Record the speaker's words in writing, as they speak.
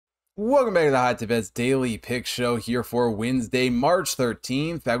Welcome back to the Hot Tip Bets Daily Pick Show here for Wednesday, March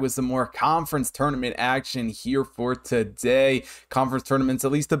 13th. That was some more conference tournament action here for today. Conference tournaments,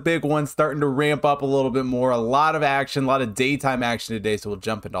 at least the big ones, starting to ramp up a little bit more. A lot of action, a lot of daytime action today, so we'll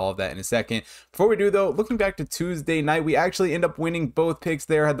jump into all of that in a second. Before we do, though, looking back to Tuesday night, we actually end up winning both picks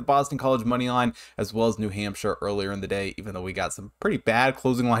there. Had the Boston College money line as well as New Hampshire earlier in the day, even though we got some pretty bad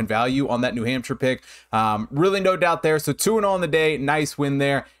closing line value on that New Hampshire pick. Really no doubt there. So 2-0 on the day, nice win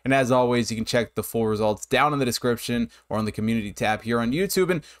there. And as always, you can check the full results down in the description or on the community tab here on YouTube.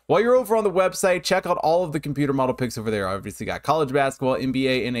 And while you're over on the website, check out all of the computer model picks over there. Obviously got college basketball,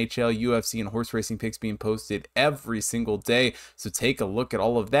 NBA, NHL, UFC, and horse racing picks being posted every single day. So take a look at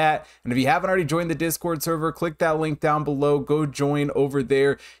all of that. And if you haven't already joined the Discord server, click that link down below. Go join over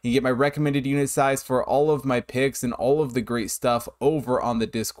there. You get my recommended unit size for all of my picks and all of the great stuff over on the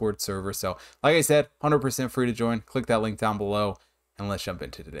Discord server. So like I said, 100% free to join. Click that link down below. And let's jump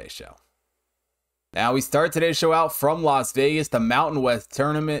into today's show. Now we start today's show out from Las Vegas, the Mountain West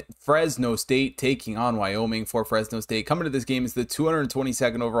Tournament. Fresno State taking on Wyoming. For Fresno State, coming to this game is the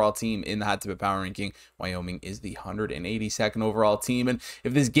 222nd overall team in the Hot Tip Power Ranking. Wyoming is the 182nd overall team. And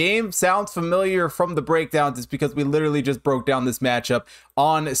if this game sounds familiar from the breakdowns, it's because we literally just broke down this matchup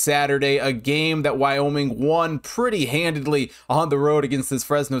on Saturday. A game that Wyoming won pretty handedly on the road against this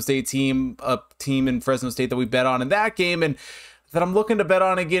Fresno State team, a team in Fresno State that we bet on in that game, and that I'm looking to bet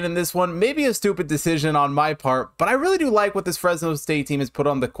on again in this one. Maybe a stupid decision on my part, but I really do like what this Fresno State team has put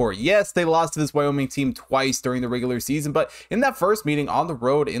on the court. Yes, they lost to this Wyoming team twice during the regular season, but in that first meeting on the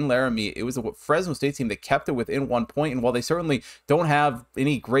road in Laramie, it was a Fresno State team that kept it within 1 point. And while they certainly don't have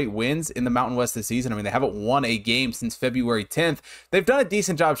any great wins in the Mountain West this season, I mean, they haven't won a game since February 10th. They've done a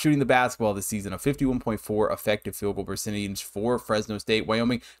decent job shooting the basketball this season. A 51.4 effective field goal percentage for Fresno State.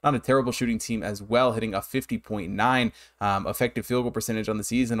 Wyoming, not a terrible shooting team as well, hitting a 50.9 effective field goal percentage on the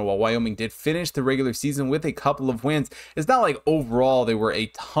season. While Wyoming did finish the regular season with a couple of wins, it's not like overall they were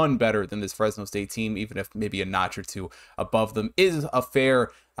a ton better than this Fresno State team, even if maybe a notch or two above them is a fair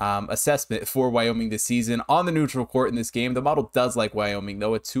assessment for Wyoming this season. On the neutral court in this game, the model does like Wyoming,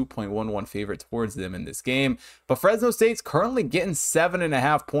 though, a 2.11 favorite towards them in this game. But Fresno State's currently getting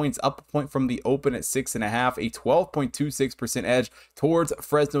 7.5 points, up a point from the open at 6.5, a 12.26% edge towards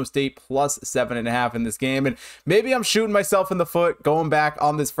Fresno State plus 7.5 in this game. And maybe I'm shooting myself in the foot going back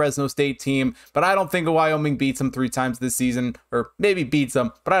on this Fresno State team, but I don't think Wyoming beats them 3 times this season, or maybe beats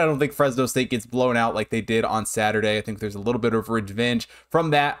them, but I don't think Fresno State gets blown out like they did on Saturday. I think there's a little bit of revenge from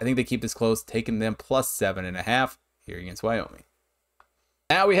that. I think they keep this close, taking them plus 7.5 here against Wyoming.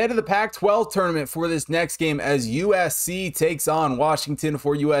 Now we head to the Pac-12 tournament for this next game as USC takes on Washington.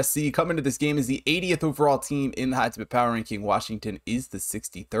 For USC, coming to this game is the 80th overall team in the Hot Tip Power Ranking. Washington is the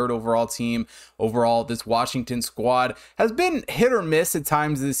 63rd overall team. Overall, this Washington squad has been hit or miss at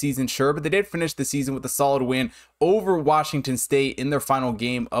times this season, sure, but they did finish the season with a solid win over Washington State in their final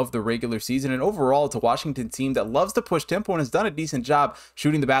game of the regular season. And overall, it's a Washington team that loves to push tempo and has done a decent job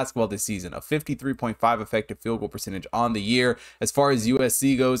shooting the basketball this season. A 53.5 effective field goal percentage on the year. As far as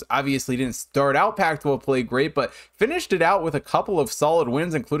USC goes, obviously didn't start out Pac-12 play great, but finished it out with a couple of solid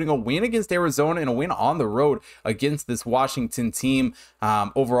wins, including a win against Arizona and a win on the road against this Washington team.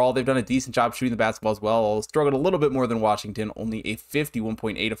 Overall, they've done a decent job shooting the basketball as well. Struggled a little bit more than Washington, only a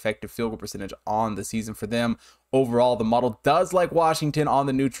 51.8 effective field goal percentage on the season for them. Overall, the model does like Washington on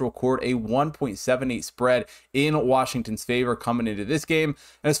the neutral court, a 1.78 spread in Washington's favor coming into this game.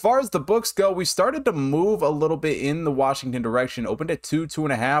 And as far as the books go, we started to move a little bit in the Washington direction, opened at 2,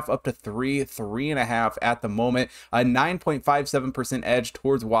 2.5, up to 3, 3.5 at the moment. A 9.57% edge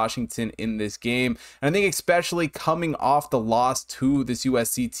towards Washington in this game. And I think especially coming off the loss to this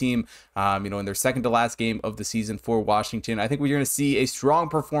USC team, in their second to last game of the season for Washington, I think we're going to see a strong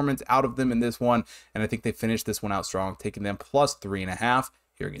performance out of them in this one. And I think they finished this one out strong, taking them plus 3.5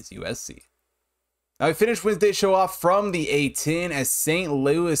 here against USC. Now we finished Wednesday's show off from the A10 as St.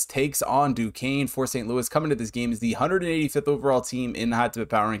 Louis takes on Duquesne. For St. Louis, coming to this game is the 185th overall team in the Hot Tip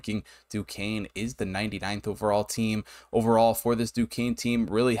Power Ranking. Duquesne is the 99th overall team. Overall, for this Duquesne team,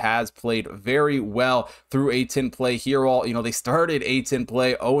 really has played very well through A10 play here. They started A10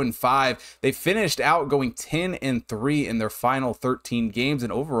 play 0-5. They finished out going 10-3 in their final 13 games,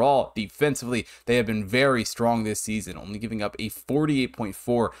 and overall, defensively, they have been very strong this season, only giving up a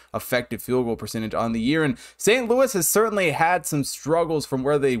 48.4 effective field goal percentage on on the year. And St. Louis has certainly had some struggles from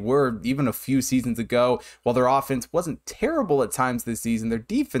where they were even a few seasons ago. While their offense wasn't terrible at times this season, their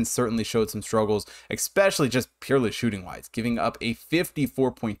defense certainly showed some struggles, especially just purely shooting wise, giving up a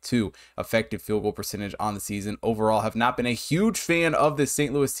 54.2 effective field goal percentage on the season. Overall, have not been a huge fan of this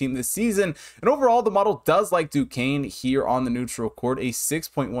St. Louis team this season. And overall, the model does like Duquesne here on the neutral court, a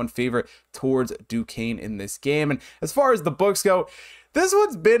 6.1 favorite towards Duquesne in this game. And as far as the books go, this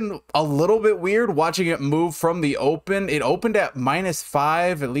one's been a little bit weird watching it move from the open. It opened at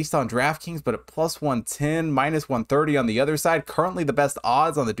 -5, at least on DraftKings, but at +110, -130 on the other side. Currently, the best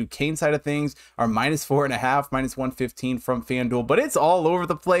odds on the Duquesne side of things are -4.5, -115 from FanDuel, but it's all over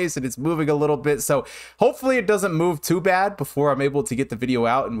the place and it's moving a little bit. So hopefully it doesn't move too bad before I'm able to get the video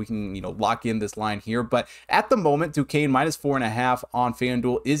out and we can, lock in this line here. But at the moment, Duquesne -4.5 on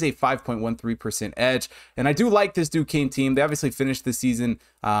FanDuel is a 5.13% edge. And I do like this Duquesne team. They obviously finished this season,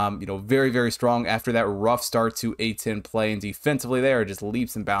 very, very strong after that rough start to A10 play, and defensively they are just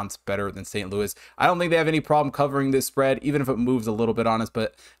leaps and bounds better than St. Louis. I don't think they have any problem covering this spread, even if it moves a little bit on us,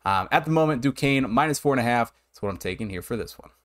 but at the moment, Duquesne -4.5 is what I'm taking here for this one.